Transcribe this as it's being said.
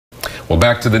Well,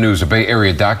 back to the news. A Bay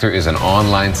Area doctor is an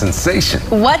online sensation.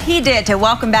 What he did to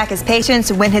welcome back his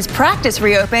patients when his practice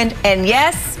reopened, and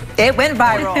yes, it went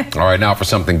viral. All right, now for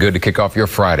something good to kick off your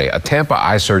Friday. A Tampa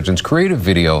eye surgeon's creative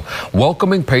video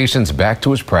welcoming patients back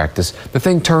to his practice. The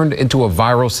thing turned into a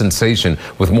viral sensation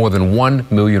with more than 1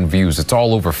 million views. It's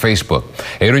all over Facebook.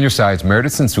 8 on your sides,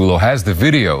 Meredith Sensulo has the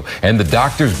video and the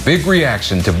doctor's big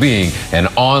reaction to being an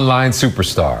online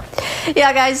superstar.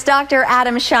 Yeah, guys, Dr.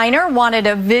 Adam Scheiner wanted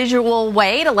a visual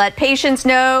way to let patients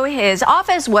know his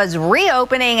office was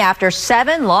reopening after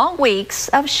 7 long weeks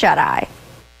of shut-eye.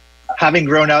 Having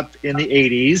grown up in the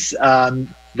 80s,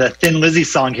 the Thin Lizzy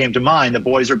song came to mind, The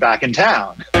Boys Are Back in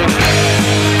Town. The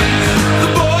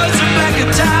boys are back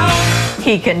in town.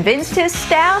 He convinced his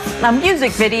staff a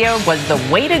music video was the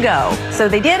way to go, so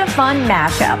they did a fun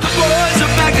mashup. The boys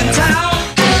are back in town.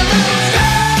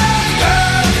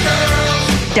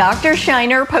 Dr.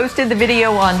 Scheiner posted the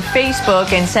video on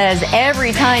Facebook and says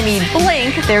every time he'd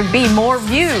blink, there'd be more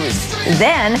views.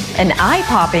 Then an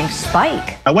eye-popping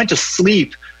spike. I went to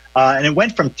sleep, and it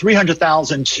went from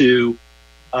 300,000 to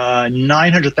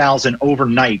 900,000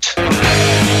 overnight. The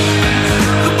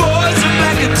boys are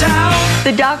back in town.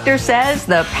 The doctor says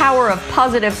the power of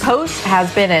positive posts has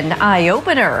been an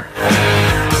eye-opener.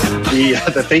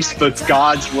 The Facebook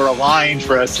gods were aligned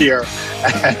for us here,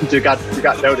 and it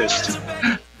got noticed.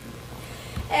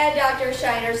 And Dr.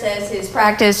 Scheiner says his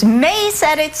practice may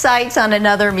set its sights on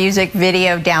another music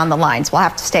video down the lines. We'll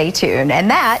have to stay tuned, and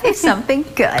that is something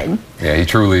good. Yeah, he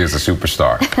truly is a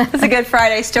superstar. It's a good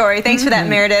Friday story. Thanks for that,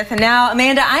 Meredith. And now,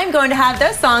 Amanda, I'm going to have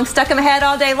those songs stuck in my head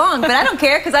all day long, but I don't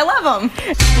care because I love them.